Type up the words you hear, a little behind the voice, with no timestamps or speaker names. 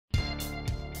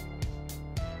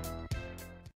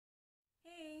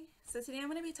So today I'm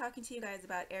going to be talking to you guys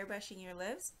about airbrushing your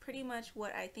lips, pretty much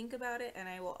what I think about it, and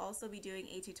I will also be doing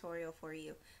a tutorial for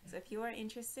you. So if you are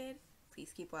interested,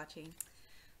 please keep watching.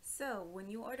 So when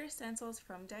you order stencils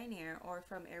from Dinair or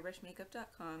from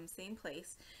airbrushmakeup.com, same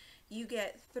place, you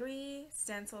get 3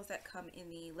 stencils that come in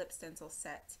the lip stencil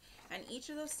set, and each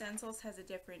of those stencils has a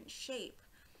different shape.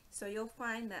 So you'll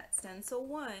find that stencil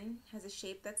 1 has a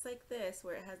shape that's like this,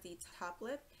 where it has the top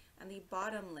lip and the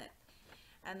bottom lip.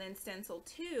 And then stencil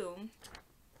 2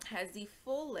 has the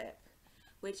full lip,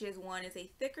 which is one is a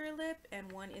thicker lip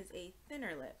and one is a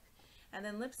thinner lip. And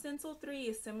then lip stencil 3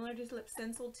 is similar to lip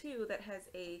stencil 2 that has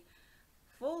a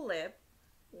full lip.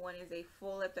 One is a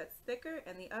full lip that's thicker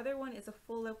and the other one is a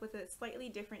full lip with a slightly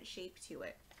different shape to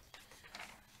it.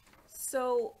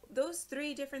 So those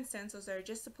 3 different stencils are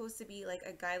just supposed to be like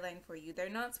a guideline for you. They're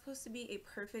not supposed to be a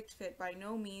perfect fit. By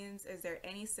no means is there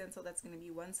any stencil that's going to be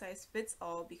one size fits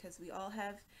all, because we all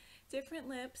have different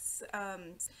lips.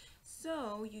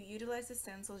 So you utilize the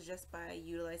stencils just by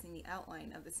utilizing the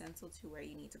outline of the stencil to where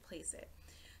you need to place it.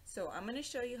 So I'm going to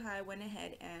show you how I went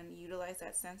ahead and utilized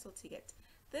that stencil to get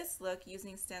this look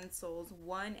using stencils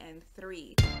 1 and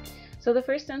 3. So the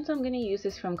first stencil I'm going to use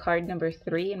is from card number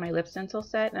 3 in my lip stencil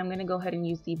set, and I'm going to go ahead and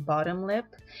use the bottom lip,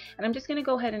 and I'm just going to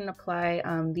go ahead and apply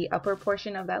the upper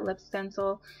portion of that lip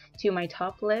stencil to my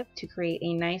top lip to create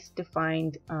a nice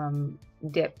defined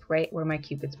dip right where my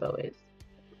cupid's bow is.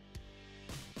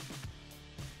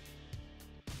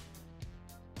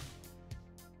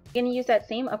 I'm going to use that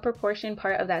same upper portion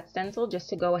part of that stencil just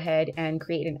to go ahead and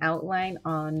create an outline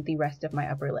on the rest of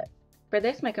my upper lip. For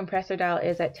this, my compressor dial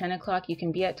is at 10 o'clock. You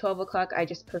can be at 12 o'clock. I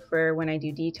just prefer when I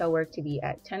do detail work to be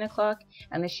at 10 o'clock.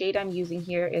 And the shade I'm using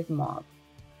here is Mauve.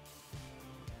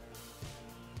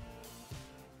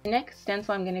 The next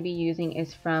stencil I'm going to be using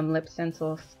is from Lip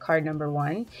Stencils card number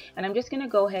 1. And I'm just going to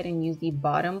go ahead and use the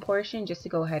bottom portion just to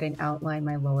go ahead and outline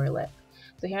my lower lip.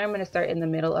 So here I'm going to start in the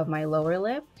middle of my lower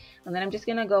lip, and then I'm just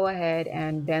going to go ahead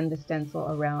and bend the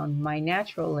stencil around my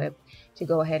natural lip to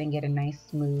go ahead and get a nice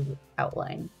smooth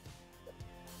outline.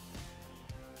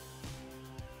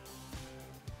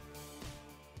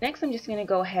 Next, I'm just going to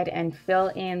go ahead and fill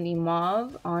in the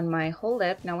mauve on my whole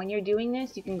lip. Now when you're doing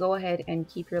this, you can go ahead and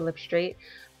keep your lip straight,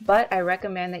 but I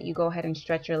recommend that you go ahead and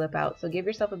stretch your lip out. So give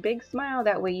yourself a big smile,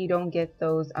 that way you don't get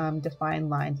those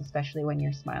defined lines, especially when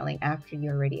you're smiling after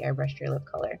you already airbrushed your lip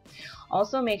color.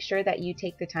 Also make sure that you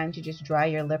take the time to just dry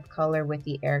your lip color with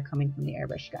the air coming from the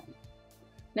airbrush gun.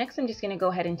 Next, I'm just going to go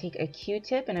ahead and take a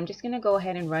Q-tip, and I'm just going to go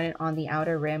ahead and run it on the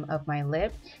outer rim of my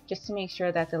lip just to make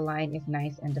sure that the line is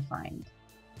nice and defined.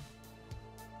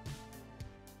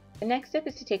 The next step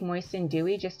is to take Moist and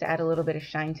Dewy just to add a little bit of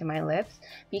shine to my lips.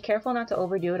 Be careful not to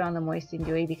overdo it on the Moist and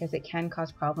Dewy because it can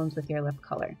cause problems with your lip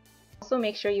color. Also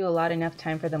make sure you allot enough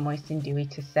time for the Moist and Dewy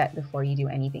to set before you do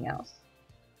anything else.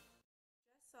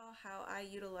 Just saw how I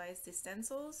utilize the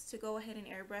stencils to go ahead and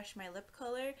airbrush my lip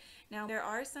color. Now there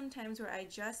are some times where I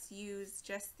just use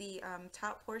the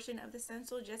top portion of the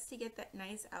stencil just to get that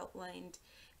nice outlined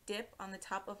dip on the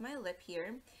top of my lip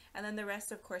here, and then the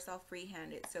rest of course I'll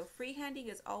freehand it. So freehanding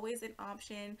is always an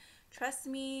option. Trust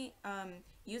me,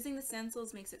 using the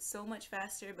stencils makes it so much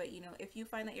faster, but you know, if you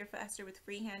find that you're faster with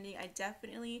freehanding, I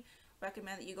definitely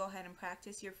recommend that you go ahead and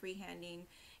practice your freehanding,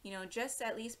 you know, just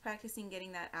at least practicing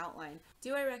getting that outline.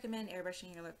 Do I recommend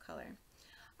airbrushing your lip color?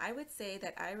 I would say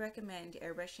that I recommend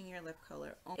airbrushing your lip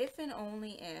color if and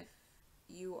only if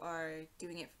you are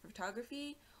doing it for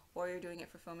photography or you're doing it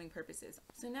for filming purposes.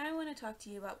 So now I want to talk to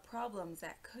you about problems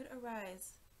that could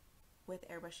arise with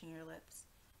airbrushing your lips.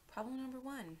 Problem number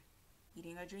 1,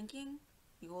 eating or drinking,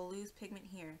 you will lose pigment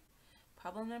here.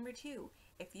 Problem number 2,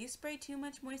 if you spray too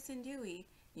much Moist and Dewy,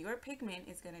 your pigment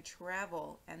is going to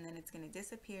travel and then it's going to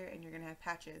disappear and you're going to have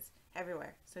patches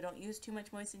everywhere. So don't use too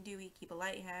much Moist and Dewy, keep a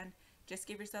light hand, just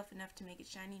give yourself enough to make it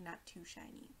shiny, not too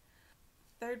shiny.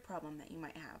 Third problem that you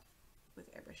might have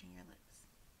with airbrushing your lips.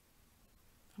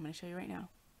 I'm going to show you right now.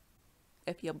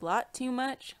 If you blot too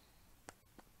much,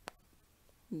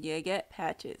 you get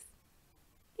patches.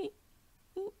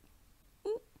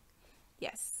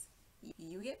 Yes,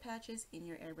 you get patches in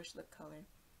your airbrush lip color.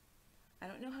 I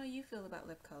don't know how you feel about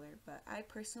lip color, but I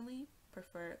personally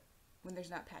prefer when there's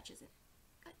not patches in it.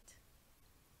 But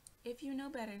if you know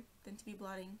better than to be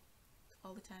blotting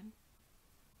all the time,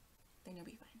 then you'll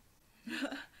be fine.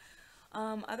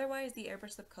 Otherwise, the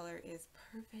airbrush lip color is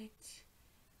perfect.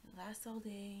 It lasts all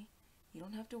day. You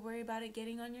don't have to worry about it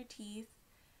getting on your teeth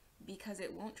because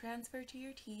it won't transfer to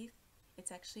your teeth.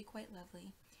 It's actually quite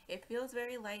lovely. It feels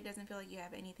very light, doesn't feel like you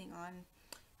have anything on.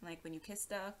 Like when you kiss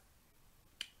stuff,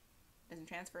 it doesn't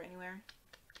transfer anywhere.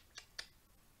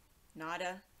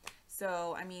 Nada.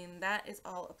 So, I mean, that is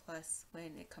all a plus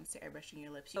when it comes to airbrushing your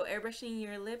lips. So, airbrushing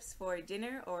your lips for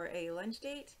dinner or a lunch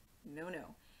date? No,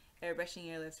 no. Airbrushing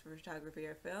your lips for photography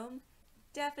or film?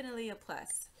 Definitely a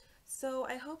plus. So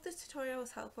I hope this tutorial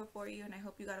was helpful for you, and I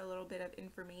hope you got a little bit of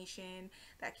information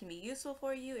that can be useful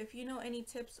for you. If you know any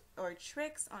tips or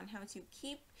tricks on how to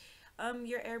keep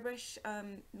your airbrush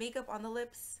makeup on the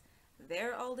lips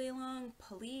there all day long,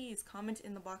 please comment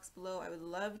in the box below. I would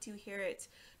love to hear it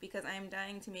because I am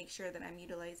dying to make sure that I'm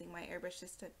utilizing my airbrush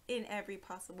system in every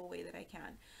possible way that I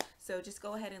can. So just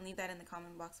go ahead and leave that in the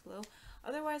comment box below.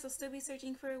 Otherwise, I'll still be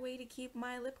searching for a way to keep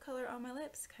my lip color on my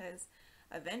lips, because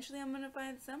eventually I'm going to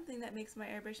find something that makes my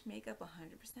airbrush makeup 100%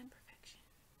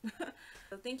 perfection.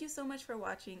 So thank you so much for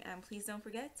watching, and please don't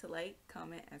forget to like,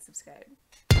 comment, and subscribe.